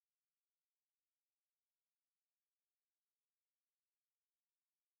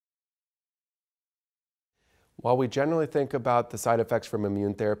While we generally think about the side effects from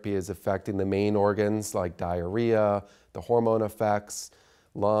immune therapy as affecting the main organs like diarrhea, the hormone effects,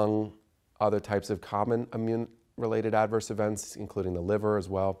 lung, other types of common immune-related adverse events, including the liver as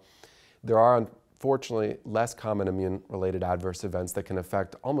well, there are unfortunately less common immune-related adverse events that can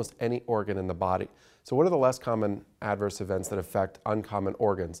affect almost any organ in the body. So what are the less common adverse events that affect uncommon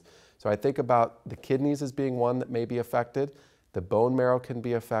organs? So I think about the kidneys as being one that may be affected, the bone marrow can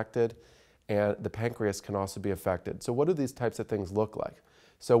be affected, and the pancreas can also be affected. So what do these types of things look like?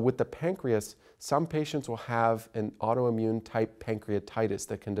 So with the pancreas, some patients will have an autoimmune type pancreatitis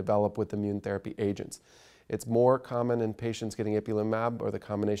that can develop with immune therapy agents. It's more common in patients getting ipilimumab or the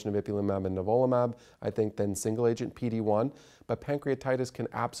combination of ipilimumab and nivolumab, I think, than single agent PD-1, but pancreatitis can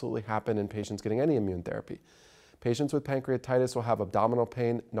absolutely happen in patients getting any immune therapy. Patients with pancreatitis will have abdominal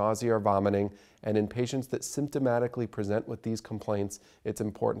pain, nausea, or vomiting, and in patients that symptomatically present with these complaints, it's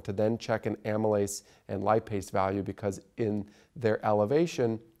important to then check an amylase and lipase value because in their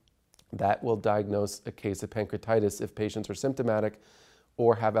elevation, that will diagnose a case of pancreatitis if patients are symptomatic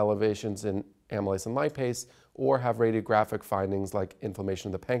or have elevations in amylase and lipase or have radiographic findings like inflammation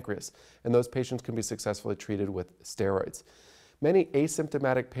of the pancreas. And those patients can be successfully treated with steroids. Many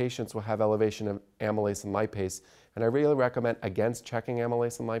asymptomatic patients will have elevation of amylase and lipase, and I really recommend against checking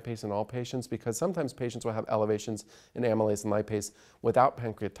amylase and lipase in all patients because sometimes patients will have elevations in amylase and lipase without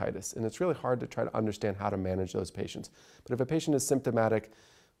pancreatitis, and it's really hard to try to understand how to manage those patients. But if a patient is symptomatic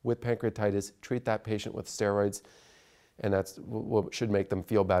with pancreatitis, treat that patient with steroids, and that's what should make them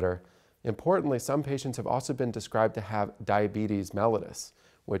feel better. Importantly, some patients have also been described to have diabetes mellitus,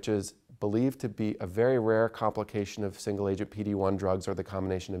 which is believed to be a very rare complication of single-agent PD-1 drugs or the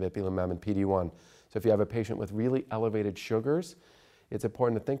combination of ipilimumab and PD-1. So if you have a patient with really elevated sugars, it's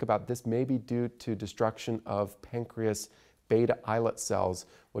important to think about this may be due to destruction of pancreas beta islet cells,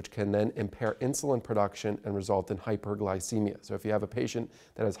 which can then impair insulin production and result in hyperglycemia. So if you have a patient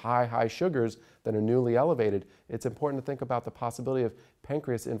that has high sugars that are newly elevated, it's important to think about the possibility of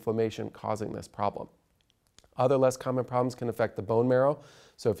pancreas inflammation causing this problem. Other less common problems can affect the bone marrow.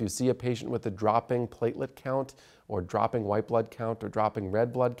 So if you see a patient with a dropping platelet count or dropping white blood count or dropping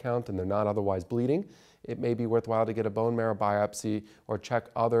red blood count and they're not otherwise bleeding, it may be worthwhile to get a bone marrow biopsy or check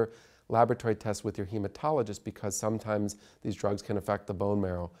other laboratory tests with your hematologist because sometimes these drugs can affect the bone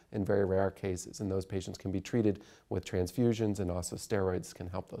marrow in very rare cases, and those patients can be treated with transfusions, and also steroids can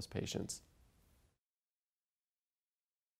help those patients.